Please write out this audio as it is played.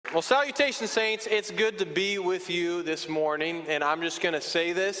Well, salutations, saints. It's good to be with you this morning, and I'm just going to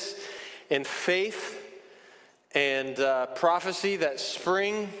say this in faith and prophecy that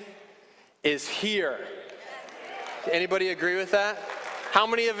spring is here. Anybody agree with that? How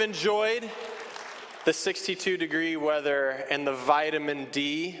many have enjoyed the 62-degree weather and the vitamin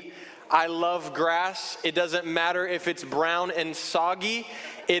D? I love grass. It doesn't matter if it's brown and soggy.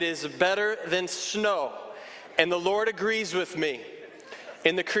 It is better than snow, and the Lord agrees with me.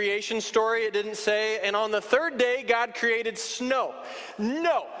 In the creation story, it didn't say, and on the third day, God created snow.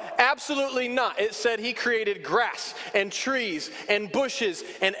 No, absolutely not. It said he created grass and trees and bushes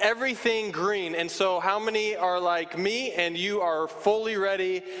and everything green. And so how many are like me and you are fully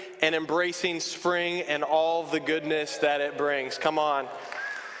ready and embracing spring and all the goodness that it brings? Come on.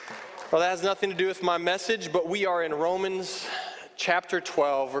 Well, that has nothing to do with my message, but we are in Romans Chapter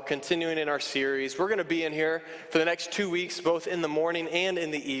 12, we're continuing in our series. We're going to be in here for the next 2 weeks, both in the morning and in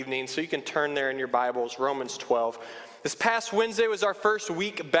the evening, so you can turn there in your Bibles, Romans 12. This past Wednesday was our first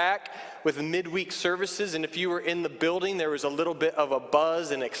week back with midweek services, and if you were in the building, there was a little bit of a buzz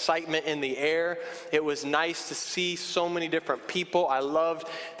and excitement in the air. It was nice to see so many different people. I loved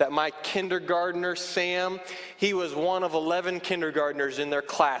that my kindergartner, Sam, he was one of 11 kindergartners in their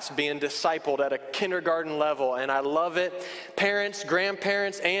class being discipled at a kindergarten level, and I love it. Parents,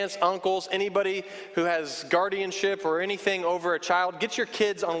 grandparents, aunts, uncles, anybody who has guardianship or anything over a child, get your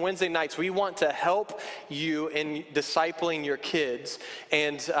kids on Wednesday nights. We want to help you in discipling your kids,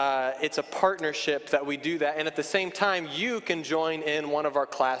 and it's a partnership that we do that, and at the same time you can join in one of our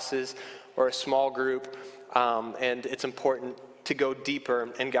classes or a small group, and it's important to go deeper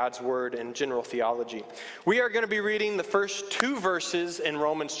in God's word and general theology. We are going to be reading the first 2 verses in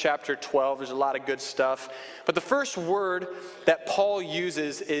Romans chapter 12. There's a lot of good stuff, but the first word that Paul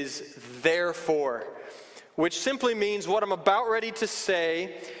uses is therefore, which simply means what I'm about ready to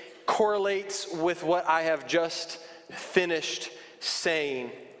say correlates with what I have just finished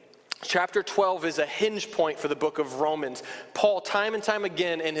saying. Chapter 12 is a hinge point for the book of Romans. Paul, time and time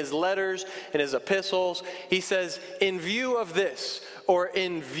again in his letters, in his epistles, he says, in view of this, or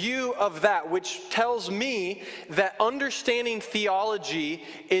in view of that, which tells me that understanding theology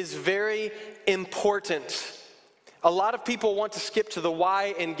is very important. A lot of people want to skip to the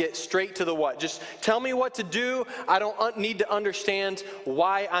why and get straight to the what. Just tell me what to do. I don't need to understand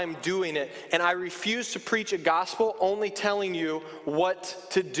why I'm doing it. And I refuse to preach a gospel only telling you what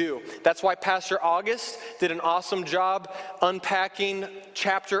to do. That's why Pastor August did an awesome job unpacking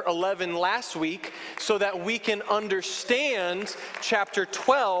chapter 11 last week so that we can understand chapter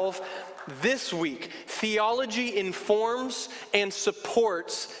 12 this week. Theology informs and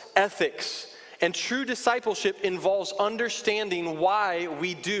supports ethics. And true discipleship involves understanding why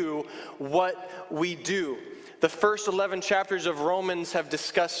we do what we do. The first 11 chapters of Romans have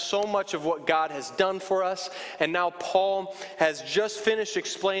discussed so much of what God has done for us. And now Paul has just finished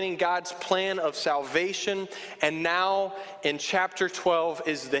explaining God's plan of salvation. And now in chapter 12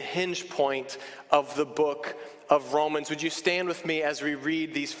 is the hinge point of the book of Romans. Would you stand with me as we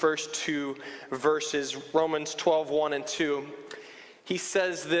read these first 2 verses, Romans 12, 1 and 2. He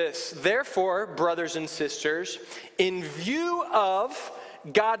says this, therefore, brothers and sisters, in view of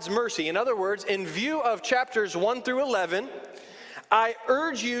God's mercy, in other words, in view of chapters 1 through 11, I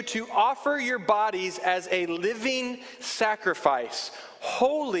urge you to offer your bodies as a living sacrifice,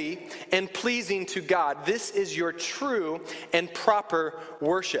 holy and pleasing to God. This is your true and proper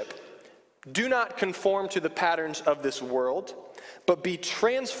worship. Do not conform to the patterns of this world, but be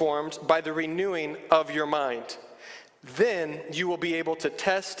transformed by the renewing of your mind. Then you will be able to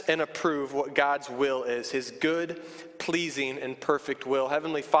test and approve what God's will is, his good, pleasing, and perfect will.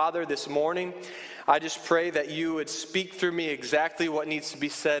 Heavenly Father, this morning, I just pray that you would speak through me exactly what needs to be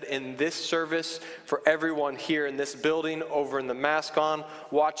said in this service for everyone here in this building, over in the mask on,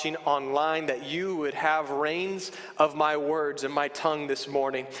 watching online, that you would have reins of my words and my tongue this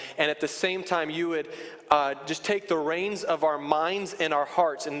morning. And at the same time, you would just take the reins of our minds and our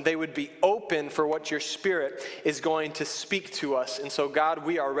hearts, and they would be open for what your Spirit is going to speak to us. And so, God,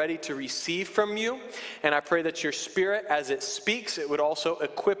 we are ready to receive from you, and I pray that your Spirit, as it speaks, it would also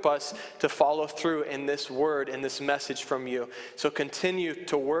equip us to follow through in this word, in this message from you. So continue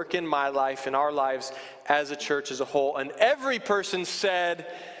to work in my life, in our lives, as a church as a whole. And every person said,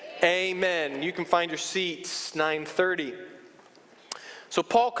 amen. You can find your seats, 9:30. So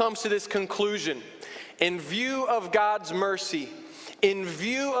Paul comes to this conclusion. In view of God's mercy, in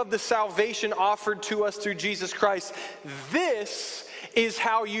view of the salvation offered to us through Jesus Christ, this is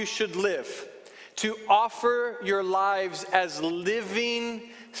how you should live. To offer your lives as living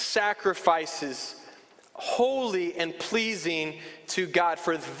sacrifices, holy and pleasing to God,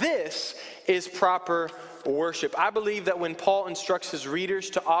 for this is proper worship. I believe that when Paul instructs his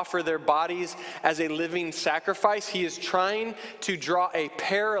readers to offer their bodies as a living sacrifice, he is trying to draw a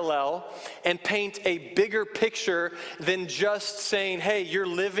parallel and paint a bigger picture than just saying, hey, you're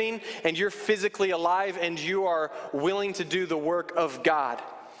living and you're physically alive and you are willing to do the work of God.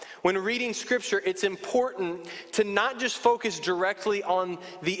 When reading scripture, it's important to not just focus directly on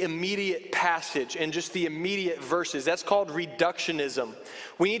the immediate passage and just the immediate verses. That's called reductionism.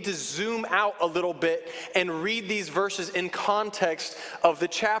 We need to zoom out a little bit and read these verses in context of the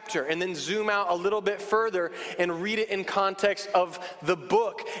chapter, and then zoom out a little bit further and read it in context of the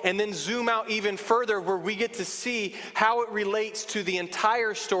book, and then zoom out even further where we get to see how it relates to the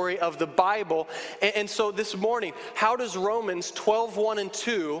entire story of the Bible. And so this morning, how does Romans 12:1 and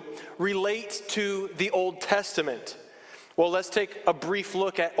 2 relate to the Old Testament? Well, let's take a brief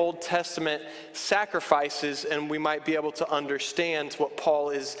look at Old Testament sacrifices, and we might be able to understand what Paul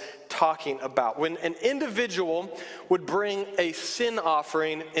is talking about. When an individual would bring a sin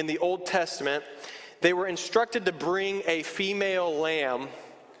offering in the Old Testament, they were instructed to bring a female lamb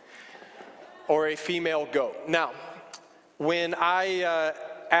or a female goat. Now, when I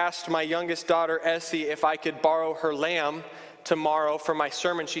asked my youngest daughter, Essie, if I could borrow her lamb tomorrow for my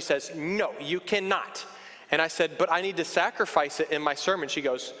sermon, she says, no, you cannot. And I said, but I need to sacrifice it in my sermon. She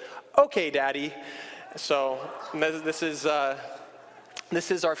goes, okay, Daddy. So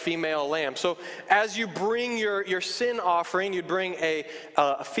this is our female lamb. So as you bring your sin offering, you'd bring a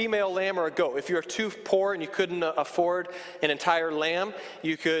female lamb or a goat. If you're too poor and you couldn't afford an entire lamb,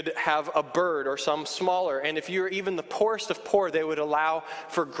 you could have a bird or some smaller. And if you're even the poorest of poor, they would allow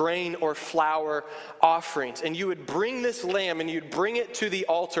for grain or flour offerings. And you would bring this lamb and you'd bring it to the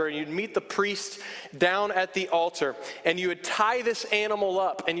altar, and you'd meet the priest down at the altar, and you would tie this animal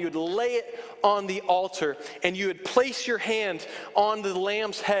up and you would lay it on the altar, and you would place your hand on the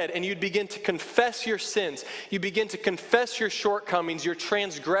lamb's head, and you'd begin to confess your sins. You begin to confess your shortcomings, your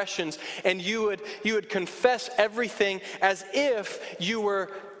transgressions, and you would confess everything as if you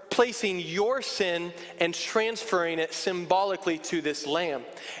were placing your sin and transferring it symbolically to this lamb.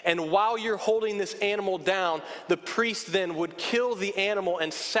 And while you're holding this animal down, the priest then would kill the animal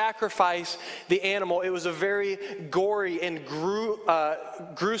and sacrifice the animal. It was a very gory and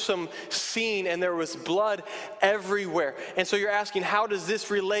gruesome scene, and there was blood everywhere. And so you're asking, how does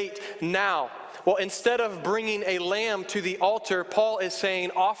this relate now? Well, instead of bringing a lamb to the altar, Paul is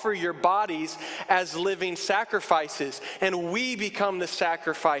saying, offer your bodies as living sacrifices, and we become the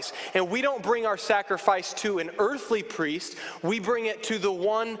sacrifice. And we don't bring our sacrifice to an earthly priest, we bring it to the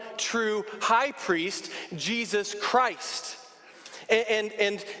one true high priest, Jesus Christ. And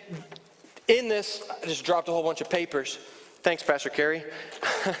in this, I just dropped a whole bunch of papers. Thanks, Pastor Carey.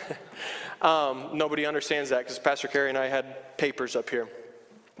 Nobody understands that because Pastor Carey and I had papers up here.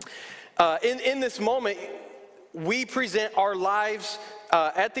 In this moment, we present our lives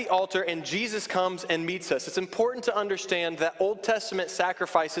at the altar, and Jesus comes and meets us. It's important to understand that Old Testament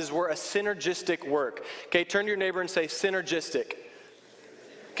sacrifices were a synergistic work. Okay, turn to your neighbor and say synergistic.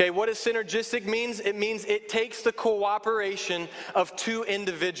 Okay, what does synergistic mean? It means it takes the cooperation of two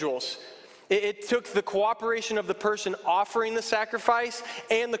individuals. It took the cooperation of the person offering the sacrifice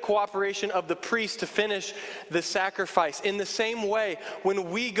and the cooperation of the priest to finish the sacrifice. In the same way, when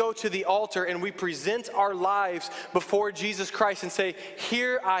we go to the altar and we present our lives before Jesus Christ and say,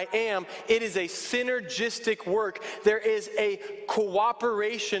 here I am, it is a synergistic work. There is a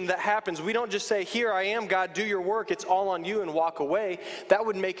cooperation that happens. We don't just say, here I am, God, do your work, it's all on you, and walk away. That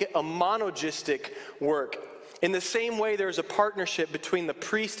would make it a monogistic work. In the same way, there's a partnership between the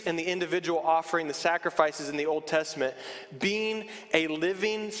priest and the individual offering the sacrifices in the Old Testament. Being a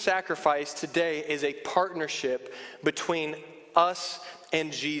living sacrifice today is a partnership between us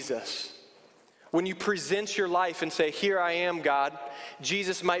and Jesus. When you present your life and say, here I am, God,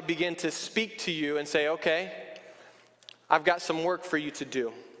 Jesus might begin to speak to you and say, okay, I've got some work for you to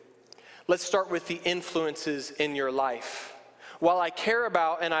do. Let's start with the influences in your life. While I care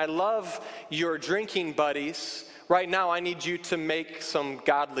about and I love your drinking buddies, right now I need you to make some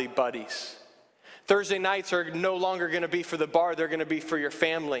godly buddies. Thursday nights are no longer going to be for the bar, they're going to be for your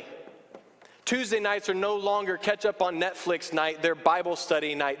family. Tuesday nights are no longer catch up on Netflix night, they're Bible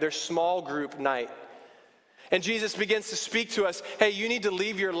study night, they're small group night. And Jesus begins to speak to us, hey, you need to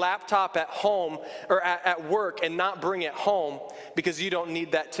leave your laptop at home or at work and not bring it home because you don't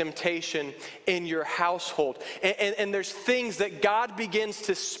need that temptation in your household. And there's things that God begins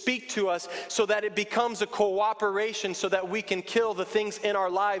to speak to us so that it becomes a cooperation so that we can kill the things in our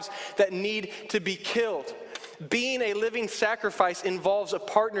lives that need to be killed. Being a living sacrifice involves a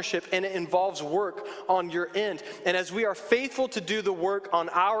partnership, and it involves work on your end. And as we are faithful to do the work on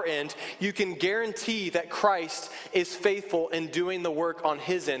our end, you can guarantee that Christ is faithful in doing the work on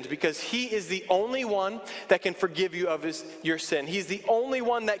his end, because he is the only one that can forgive you of your sin. He's the only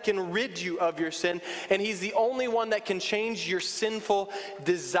one that can rid you of your sin, and he's the only one that can change your sinful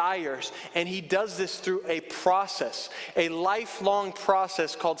desires. And he does this through a process, a lifelong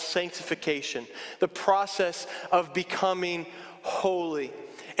process called sanctification, the process of becoming holy.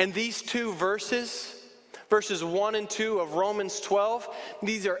 And these two verses 1 and 2 of Romans 12,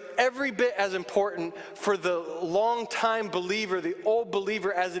 these are every bit as important for the long-time believer, the old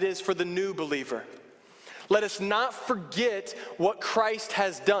believer, as it is for the new believer. Let us not forget what Christ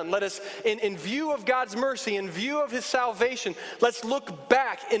has done. Let us, in view of God's mercy, in view of his salvation, let's look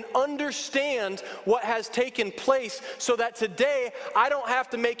back and understand what has taken place, so that today I don't have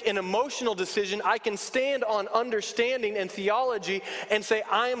to make an emotional decision. I can stand on understanding and theology and say,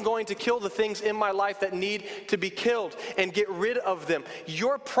 I am going to kill the things in my life that need to be killed and get rid of them.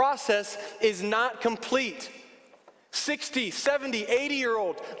 Your process is not complete. 60, 70,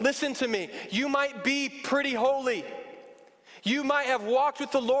 80-year-old, listen to me. You might be pretty holy. You might have walked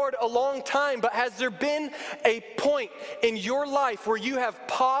with the Lord a long time, but has there been a point in your life where you have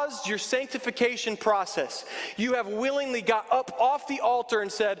paused your sanctification process? You have willingly got up off the altar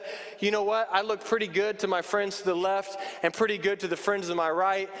and said, you know what, I look pretty good to my friends to the left and pretty good to the friends to my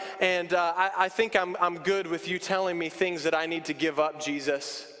right, and I think I'm good with you telling me things that I need to give up,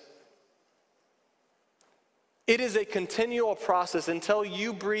 Jesus. It is a continual process until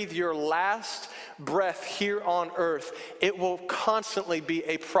you breathe your last breath here on earth. It will constantly be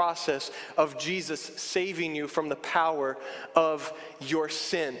a process of Jesus saving you from the power of your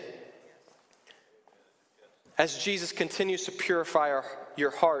sin. As Jesus continues to purify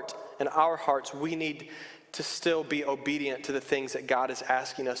your heart and our hearts, we need to still be obedient to the things that God is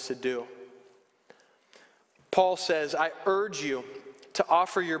asking us to do. Paul says, I urge you to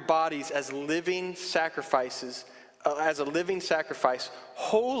offer your bodies as living sacrifices,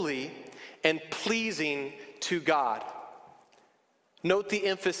 holy and pleasing to God. Note the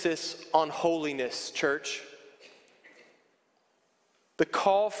emphasis on holiness, church. The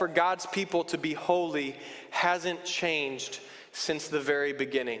call for God's people to be holy hasn't changed since the very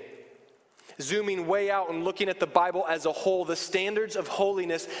beginning. Zooming way out and looking at the Bible as a whole, the standards of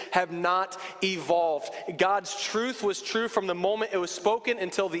holiness have not evolved. God's truth was true from the moment it was spoken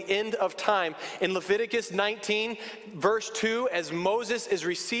until the end of time. In Leviticus 19, verse 2, as Moses is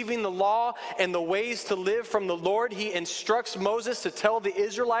receiving the law and the ways to live from the Lord, he instructs Moses to tell the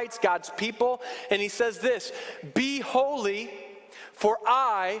Israelites, God's people, and he says this, be holy, for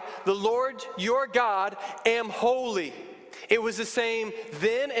I, the Lord your God, am holy. It was the same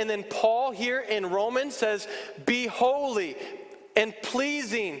then, and then Paul here in Romans says, be holy and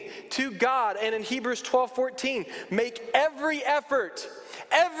pleasing to God. And in Hebrews 12:14, make every effort,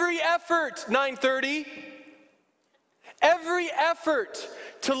 9:30, every effort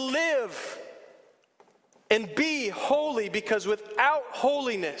to live and be holy, because without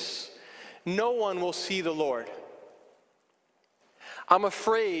holiness, no one will see the Lord. I'm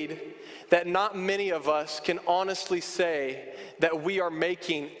afraid that not many of us can honestly say that we are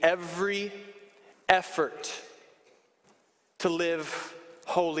making every effort to live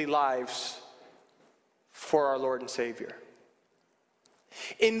holy lives for our Lord and Savior.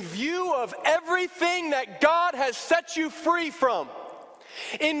 In view of everything that God has set you free from,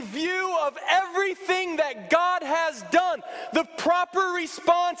 in view of everything that God has done, the proper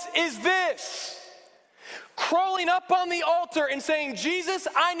response is this: crawling up on the altar and saying, Jesus,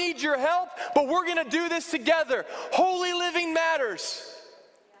 I need your help, but we're going to do this together. Holy living matters.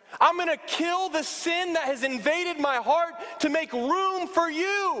 I'm going to kill the sin that has invaded my heart to make room for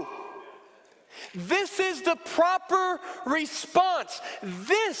you. This is the proper response.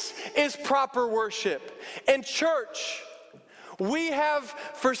 This is proper worship. And church, we have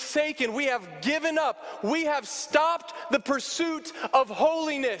forsaken, we have given up, we have stopped the pursuit of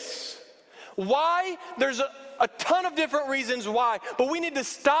holiness. Why? There's a ton of different reasons why, but we need to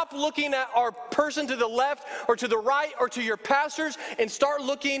stop looking at our person to the left or to the right or to your pastors and start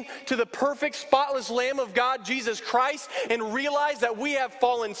looking to the perfect, spotless Lamb of God, Jesus Christ, and realize that we have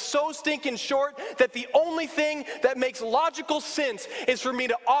fallen so stinking short that the only thing that makes logical sense is for me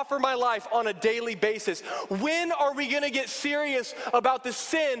to offer my life on a daily basis. When are we going to get serious about the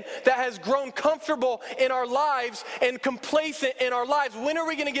sin that has grown comfortable in our lives and complacent in our lives? When are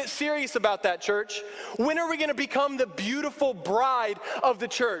we going to get serious about that, church? When are we going to become the beautiful bride of the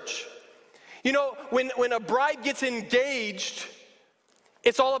church? You know, when a bride gets engaged,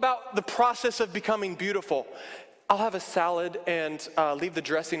 It's all about the process of becoming beautiful. I'll have a salad and leave the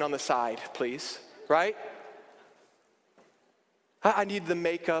dressing on the side, please, right? I need the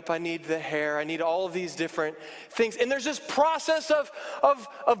makeup, I need the hair, I need all of these different things. And there's this process of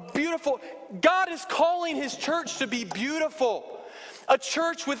beautiful. God is calling his church to be beautiful. A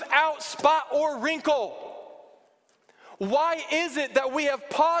church without spot or wrinkle. Why is it that we have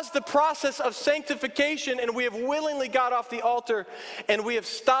paused the process of sanctification and we have willingly got off the altar and we have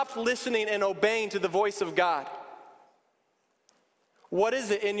stopped listening and obeying to the voice of God? What is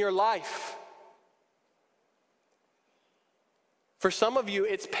it in your life? For some of you,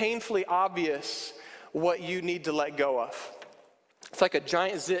 it's painfully obvious what you need to let go of. It's like a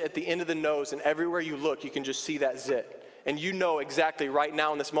giant zit at the end of the nose, and everywhere you look, you can just see that zit. And you know exactly right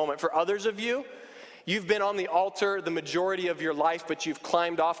now in this moment. For others of you, you've been on the altar the majority of your life, but you've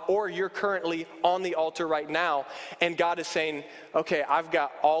climbed off, or you're currently on the altar right now, and God is saying, okay, I've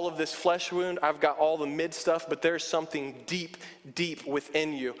got all of this flesh wound, I've got all the mid stuff, but there's something deep, deep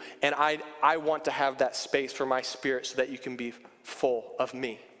within you, and I want to have that space for my spirit so that you can be full of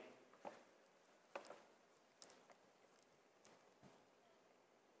me.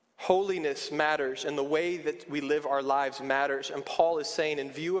 Holiness matters, and the way that we live our lives matters. And Paul is saying,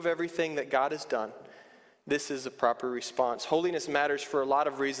 in view of everything that God has done, this is a proper response. Holiness matters for a lot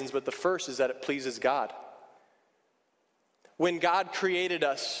of reasons, but the first is that it pleases God. When God created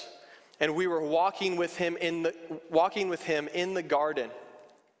us and we were walking with him in the garden,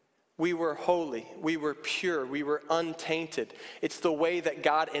 we were holy, we were pure, we were untainted. It's the way that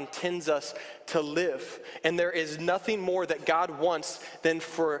God intends us to live. And there is nothing more that God wants than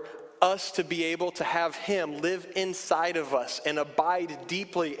for us to be able to have him live inside of us and abide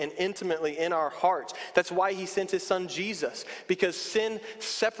deeply and intimately in our hearts. That's why he sent his son Jesus, because sin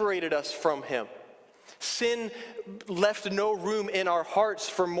separated us from him. Sin left no room in our hearts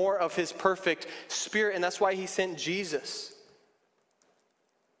for more of his perfect spirit, and that's why he sent Jesus.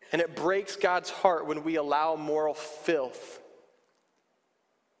 And it breaks God's heart when we allow moral filth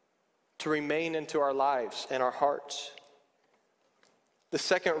to remain into our lives and our hearts. The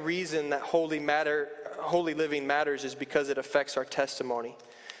second reason that holy living matters is because it affects our testimony.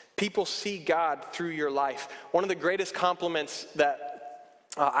 People see God through your life. One of the greatest compliments that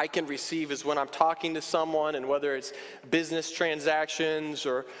I can receive is when I'm talking to someone, and whether it's business transactions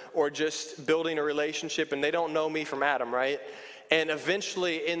or just building a relationship, and they don't know me from Adam, right? And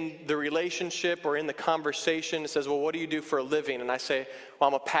eventually in the relationship or in the conversation, it says, well, what do you do for a living? And I say, well,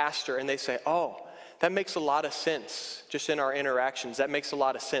 I'm a pastor. And they say, oh, that makes a lot of sense just in our interactions. That makes a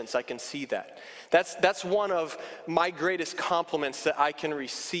lot of sense. I can see that. That's one of my greatest compliments that I can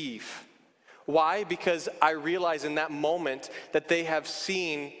receive. Why? Because I realize in that moment that they have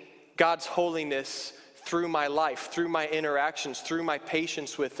seen God's holiness through my life, through my interactions, through my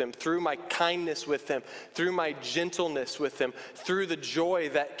patience with him, through my kindness with him, through my gentleness with him, through the joy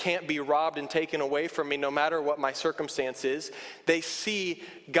that can't be robbed and taken away from me no matter what my circumstance is. They see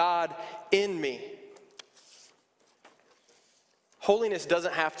God in me. Holiness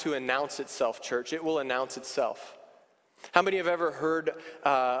doesn't have to announce itself, church. It will announce itself. How many have ever heard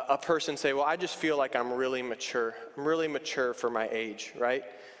a person say, well, I just feel like I'm really mature. I'm really mature for my age, right?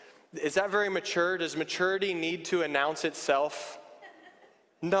 Is that very mature? Does maturity need to announce itself?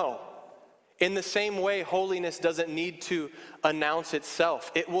 No. In the same way, holiness doesn't need to announce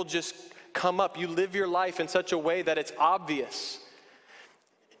itself. It will just come up. You live your life in such a way that it's obvious.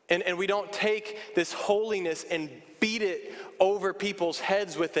 And we don't take this holiness and beat it over people's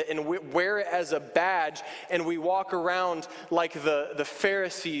heads with it and wear it as a badge, and we walk around like the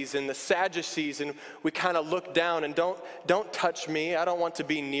Pharisees and the Sadducees, and we kind of look down and don't touch me. I don't want to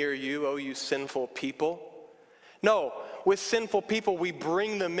be near you, oh you sinful people. No, with sinful people, we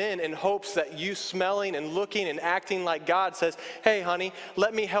bring them in hopes that you smelling and looking and acting like God says, hey honey,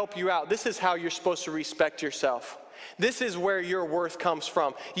 let me help you out. This is how you're supposed to respect yourself. This is where your worth comes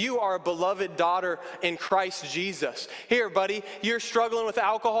from. You are a beloved daughter in Christ Jesus. Here, buddy, you're struggling with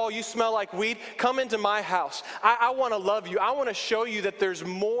alcohol. You smell like weed. Come into my house. I want to love you. I want to show you that there's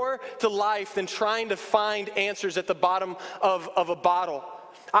more to life than trying to find answers at the bottom of a bottle.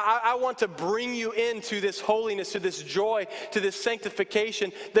 I want to bring you into this holiness, to this joy, to this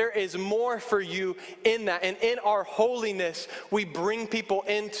sanctification. There is more for you in that. And in our holiness, we bring people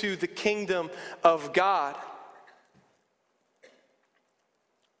into the kingdom of God.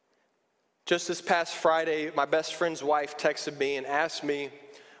 Just this past Friday, my best friend's wife texted me and asked me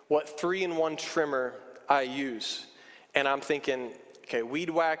what 3-in-1 trimmer I use. And I'm thinking, okay, weed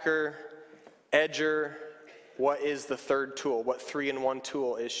whacker, edger, what is the third tool? What 3-in-1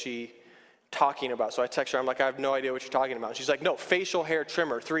 tool is she talking about? So I text her, I'm like, I have no idea what you're talking about. She's like, no, facial hair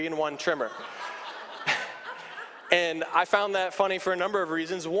trimmer, 3-in-1 trimmer. And I found that funny for a number of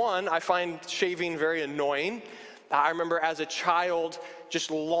reasons. One, I find shaving very annoying. I remember as a child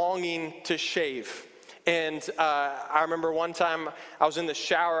just longing to shave. And I remember one time I was in the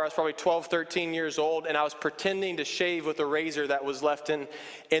shower, I was probably 12, 13 years old, and I was pretending to shave with a razor that was left in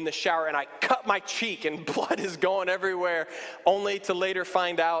the shower, and I cut my cheek and blood is going everywhere, only to later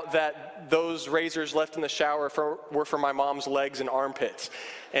find out that those razors left in the shower were for my mom's legs and armpits.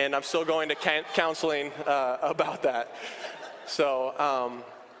 And I'm still going to counseling about that. So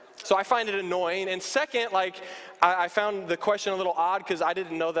I find it annoying. And second, like, I found the question a little odd because I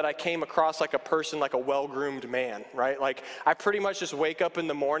didn't know that I came across like a person, like a well-groomed man, right? Like, I pretty much just wake up in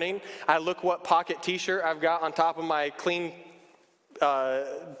the morning, I look what pocket t-shirt I've got on top of my clean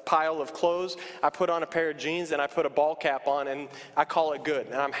pile of clothes, I put on a pair of jeans, and I put a ball cap on, and I call it good,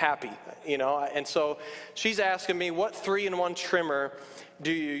 and I'm happy, you know? And so she's asking me, what 3-in-1 trimmer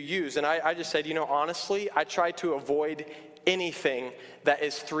do you use? And I just said, you know, honestly, I try to avoid anything that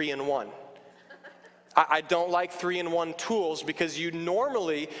is 3-in-1. I don't like 3-in-1 tools because you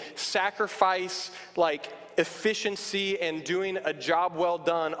normally sacrifice like efficiency and doing a job well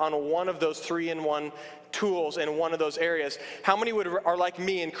done on one of those 3-in-1 tools in one of those areas. How many are like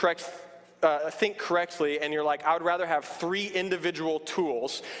me and think correctly, and you're like, I would rather have 3 individual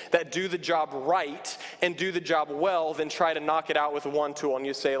tools that do the job right and do the job well than try to knock it out with one tool? And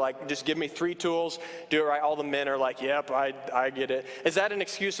you say, like, just give me 3 tools, do it right. All the men are like, yep, I get it. Is that an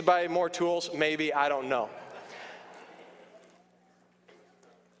excuse to buy more tools? Maybe, I don't know.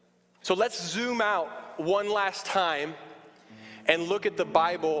 So let's zoom out one last time and look at the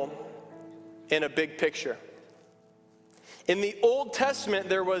Bible in a big picture. In the Old Testament,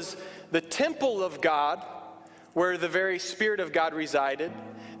 there was the temple of God, where the very Spirit of God resided.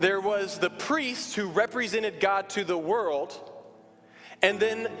 There was the priests who represented God to the world. And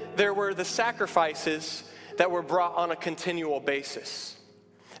then there were the sacrifices that were brought on a continual basis.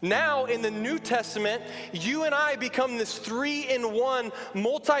 Now, in the New Testament, you and I become this 3-in-1,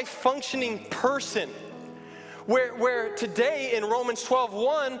 multifunctioning person. Where today in Romans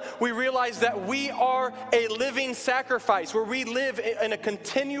 12:1, we realize that we are a living sacrifice, where we live in a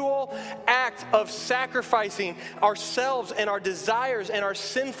continual act of sacrificing ourselves and our desires and our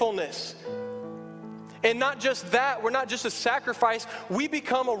sinfulness. And not just that, we're not just a sacrifice, we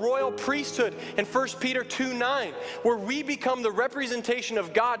become a royal priesthood in 1 Peter 2:9, where we become the representation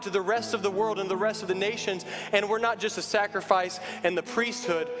of God to the rest of the world and the rest of the nations. And we're not just a sacrifice and the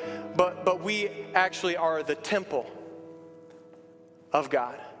priesthood, but we actually are the temple of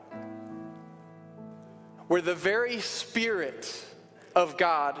God, where the very Spirit of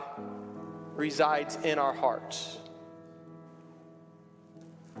God resides in our hearts.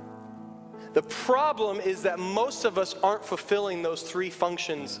 The problem is that most of us aren't fulfilling those 3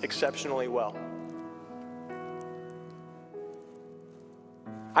 functions exceptionally well.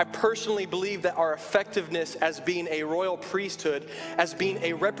 I personally believe that our effectiveness as being a royal priesthood, as being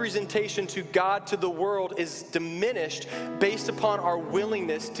a representation to God, to the world, is diminished based upon our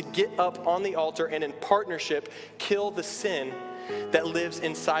willingness to get up on the altar and in partnership kill the sin that lives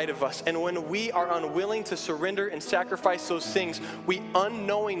inside of us. And when we are unwilling to surrender and sacrifice those things, we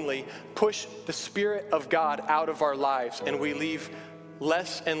unknowingly push the Spirit of God out of our lives, and we leave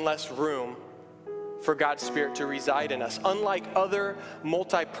less and less room for God's Spirit to reside in us. Unlike other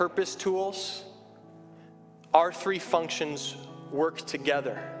multi-purpose tools, our 3 functions work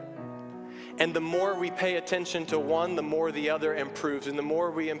together. And the more we pay attention to one, the more the other improves. And the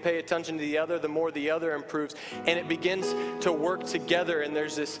more we pay attention to the other, the more the other improves. And it begins to work together, and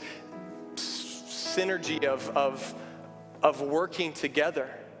there's this synergy of working together.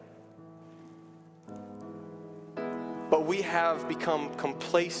 But we have become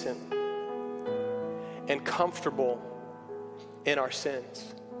complacent and comfortable in our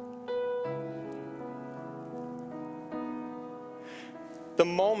sins. The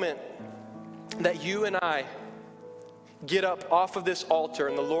moment that you and I get up off of this altar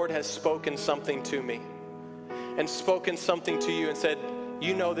and the Lord has spoken something to me and spoken something to you and said,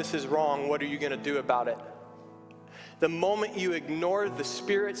 you know this is wrong, what are you going to do about it? The moment you ignore the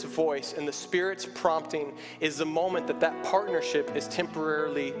Spirit's voice and the Spirit's prompting is the moment that partnership is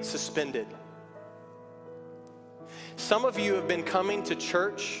temporarily suspended. Some of you have been coming to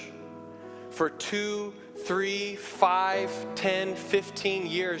church for 2, 3, 5, 10, 15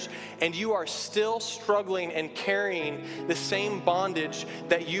 years, and you are still struggling and carrying the same bondage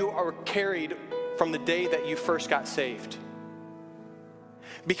that you are carried from the day that you first got saved.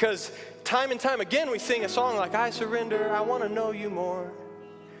 Because time and time again we sing a song like, I surrender, I want to know you more.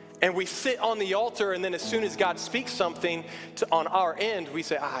 And we sit on the altar, and then as soon as God speaks something on our end, we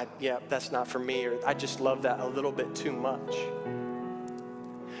say, yeah, that's not for me, or I just love that a little bit too much.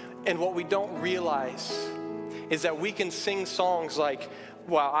 And what we don't realize is that we can sing songs like,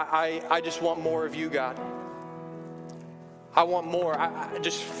 wow, I just want more of you, God. I want more. I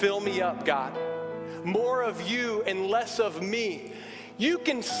just fill me up, God. More of you and less of me. You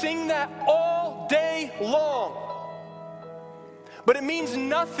can sing that all day long. But it means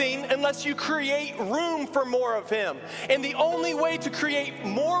nothing unless you create room for more of him. And the only way to create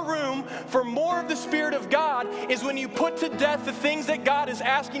more room for more of the Spirit of God is when you put to death the things that God is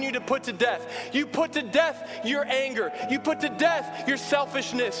asking you to put to death. You put to death your anger. You put to death your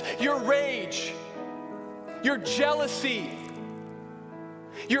selfishness, your rage, your jealousy,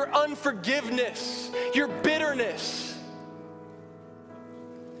 your unforgiveness, your bitterness.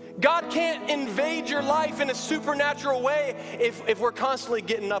 God can't invade your life in a supernatural way if we're constantly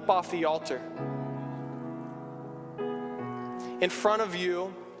getting up off the altar. In front of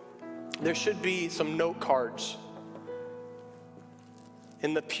you, there should be some note cards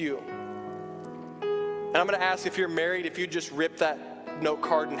in the pew. And I'm going to ask, if you're married, if you just rip that note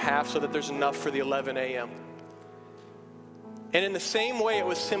card in half so that there's enough for the 11 a.m. And in the same way, it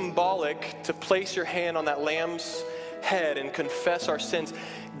was symbolic to place your hand on that lamb's head and confess our sins.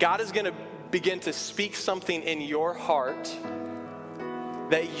 God is going to begin to speak something in your heart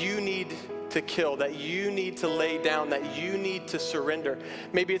that you need to kill, that you need to lay down, that you need to surrender.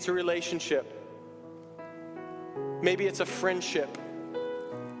 Maybe it's a relationship. Maybe it's a friendship.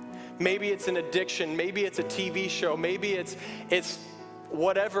 Maybe it's an addiction. Maybe it's a TV show. Maybe it's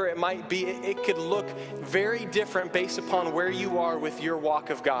whatever it might be. It could look very different based upon where you are with your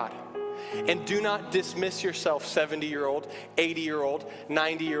walk of God. And do not dismiss yourself, 70-year-old, 80-year-old,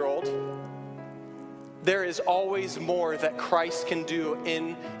 90-year-old. There is always more that Christ can do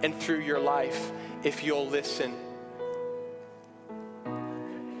in and through your life if you'll listen.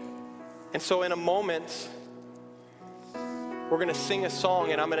 And so in a moment, we're going to sing a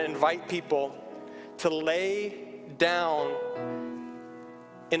song, and I'm going to invite people to lay down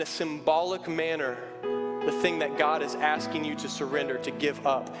in a symbolic manner the thing that God is asking you to surrender, to give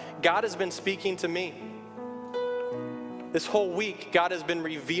up. God has been speaking to me. This whole week, God has been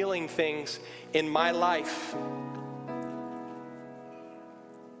revealing things in my life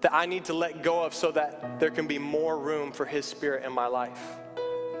that I need to let go of so that there can be more room for His Spirit in my life.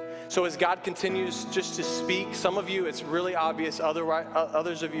 So as God continues just to speak, some of you, it's really obvious.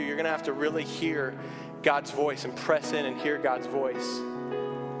 Others of you, you're going to have to really hear God's voice and press in and hear God's voice.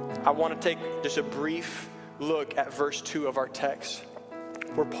 I want to take just a brief look at verse 2 of our text,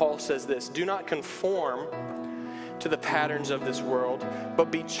 where Paul says this: do not conform to the patterns of this world,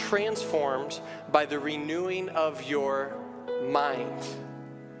 but be transformed by the renewing of your mind.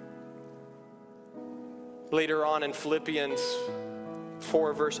 Later on in Philippians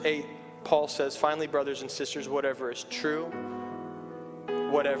 4, verse 8, Paul says, finally, brothers and sisters, whatever is true,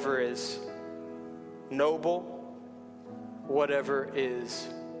 whatever is noble, whatever is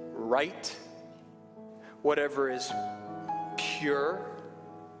right, whatever is pure,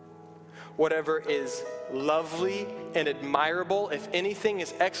 whatever is lovely and admirable, if anything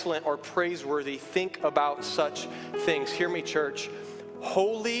is excellent or praiseworthy, think about such things. Hear me, church.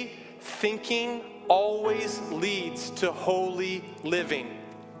 Holy thinking always leads to holy living.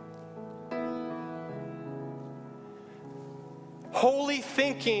 Holy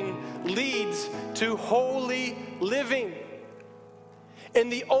thinking leads to holy living.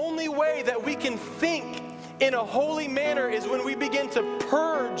 And the only way that we can think in a holy manner is when we begin to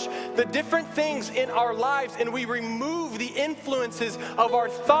purge the different things in our lives, and we remove the influences of our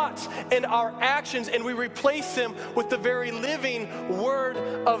thoughts and our actions, and we replace them with the very living Word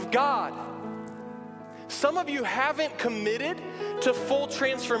of God. Some of you haven't committed to full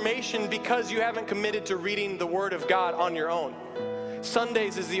transformation because you haven't committed to reading the Word of God on your own.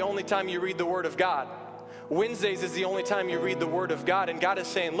 Sundays is the only time you read the Word of God. Wednesdays is the only time you read the Word of God, and God is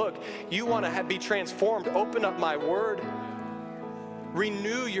saying, look, you want to be transformed, open up my Word,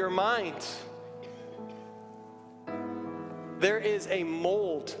 renew your mind. There is a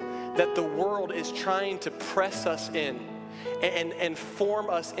mold that the world is trying to press us in and form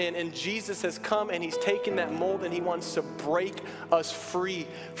us in, and Jesus has come and He's taken that mold and He wants to break us free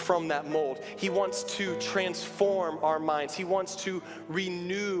from that mold. He wants to transform our minds. He wants to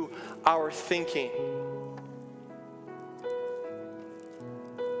renew our thinking.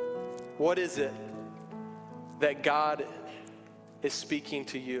 What is it that God is speaking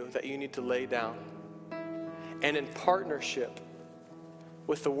to you that you need to lay down? And in partnership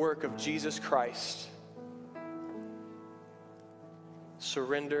with the work of Jesus Christ,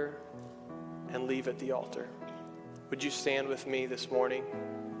 surrender, and leave at the altar. Would you stand with me this morning?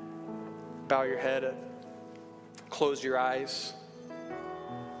 Bow your head, close your eyes.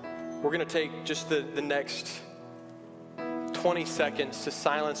 We're going to take just the next 20 seconds to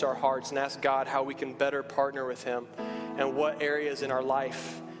silence our hearts and ask God how we can better partner with him, and what areas in our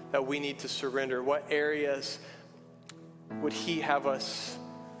life that we need to surrender. What areas would he have us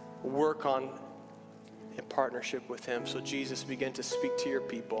work on in partnership with him? So Jesus, begin to speak to your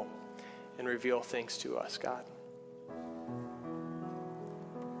people and reveal things to us, God.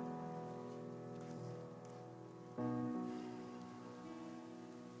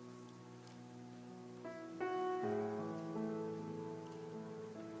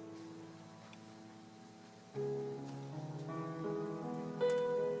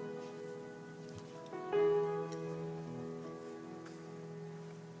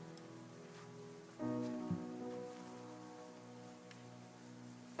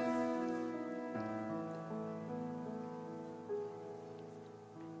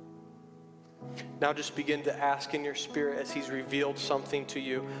 Now just begin to ask in your spirit as he's revealed something to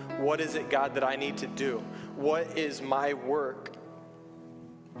you. What is it, God, that I need to do? What is my work?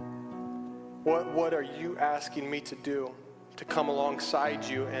 What are you asking me to do to come alongside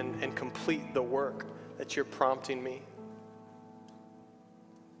you and complete the work that you're prompting me?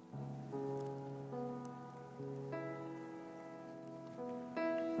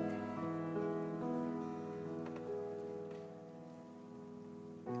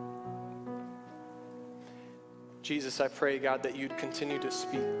 Jesus, I pray, God, that you'd continue to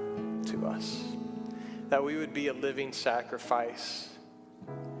speak to us, that we would be a living sacrifice,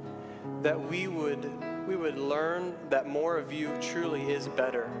 that we would learn that more of you truly is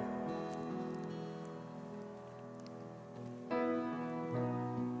better.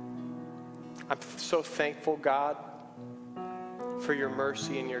 I'm so thankful, God, for your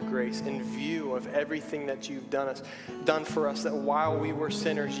mercy and your grace in view of everything that you've done for us, that while we were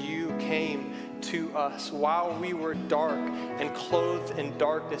sinners, you came to us. While we were dark and clothed in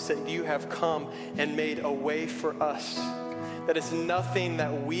darkness, that you have come and made a way for us. That it's nothing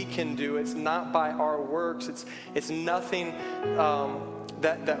that we can do. It's not by our works. It's nothing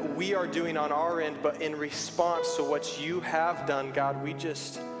that we are doing on our end, but in response to what you have done, God, we're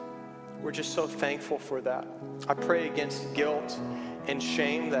just so thankful for that. I pray against guilt and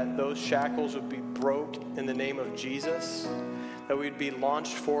shame, that those shackles would be broke in the name of Jesus, that we'd be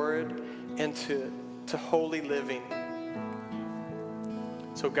launched forward into holy living.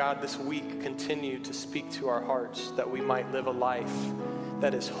 So God, this week, continue to speak to our hearts, that we might live a life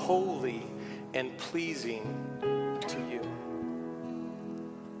that is holy and pleasing to you.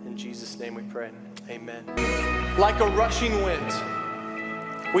 In Jesus' name we pray, amen. Like a rushing wind.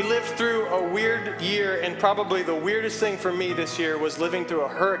 We lived through a weird year, and probably the weirdest thing for me this year was living through a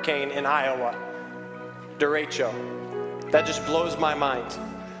hurricane in Iowa, derecho. That just blows my mind.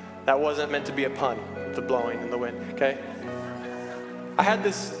 That wasn't meant to be a pun, the blowing and the wind, okay? I had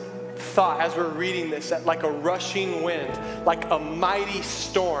this thought as we're reading this, that like a rushing wind, like a mighty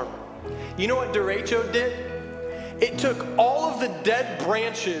storm. You know what derecho did? It took all of the dead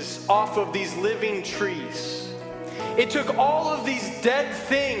branches off of these living trees. It took all of these dead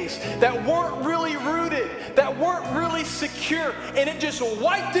things that weren't really rooted, that weren't really secure, and it just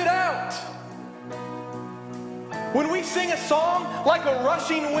wiped it out. When we sing a song like a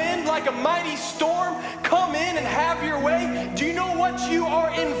rushing wind, like a mighty storm, come in and have your way, do you know what you are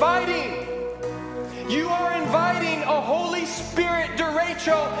inviting? You are inviting a Holy Spirit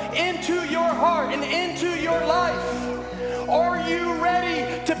derecho into your heart and into your life. Are you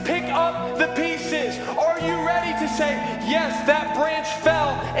ready to pick up the pieces? Are you ready to say, yes, that branch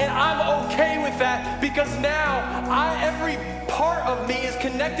fell and I'm okay with that, because now every part of me is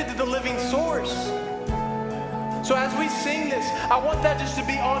connected to the living source. So as we sing this, I want that just to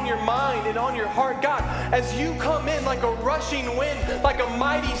be on your mind and on your heart. God, as you come in like a rushing wind, like a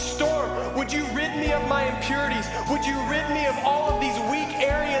mighty storm, would you rid me of my impurities? Would you rid me of all of these weak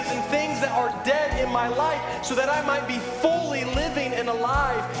areas and things that are dead in my life, so that I might be fully living and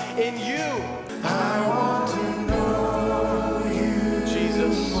alive in you? I want to know you.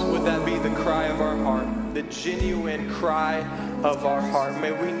 Jesus, would that be the cry of our heart, the genuine cry of our heart?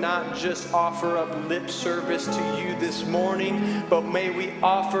 May we not just offer up lip service to you this morning, but may we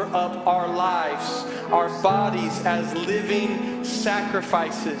offer up our lives, our bodies as living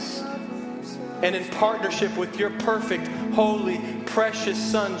sacrifices. And in partnership with your perfect, holy, precious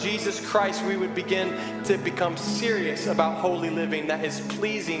Son, Jesus Christ, we would begin to become serious about holy living that is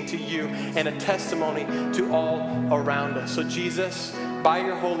pleasing to you and a testimony to all around us. So Jesus, by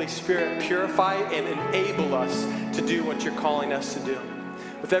your Holy Spirit, purify and enable us to do what you're calling us to do.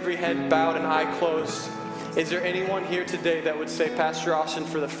 With every head bowed and eye closed, is there anyone here today that would say, Pastor Austin,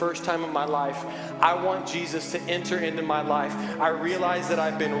 for the first time in my life, I want Jesus to enter into my life. I realize that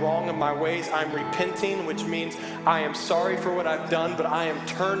I've been wrong in my ways. I'm repenting, which means I am sorry for what I've done, but I am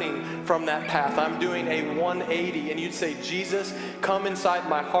turning from that path. I'm doing a 180. And you'd say, Jesus, come inside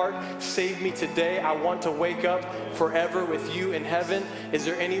my heart. Save me today. I want to wake up forever with you in heaven. Is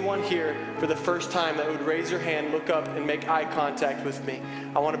there anyone here for the first time that would raise your hand, look up, and make eye contact with me?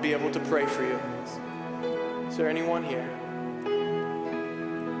 I want to be able to pray for you. Is there anyone here?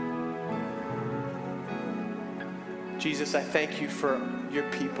 Jesus, I thank you for your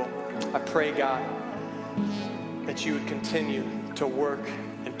people. I pray, God, that you would continue to work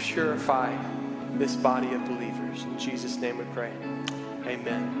and purify this body of believers. In Jesus' name we pray.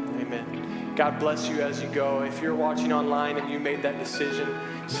 Amen. Amen. God bless you as you go. If you're watching online and you made that decision,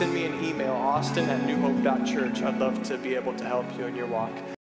 send me an email, austin@newhope.church. I'd love to be able to help you in your walk.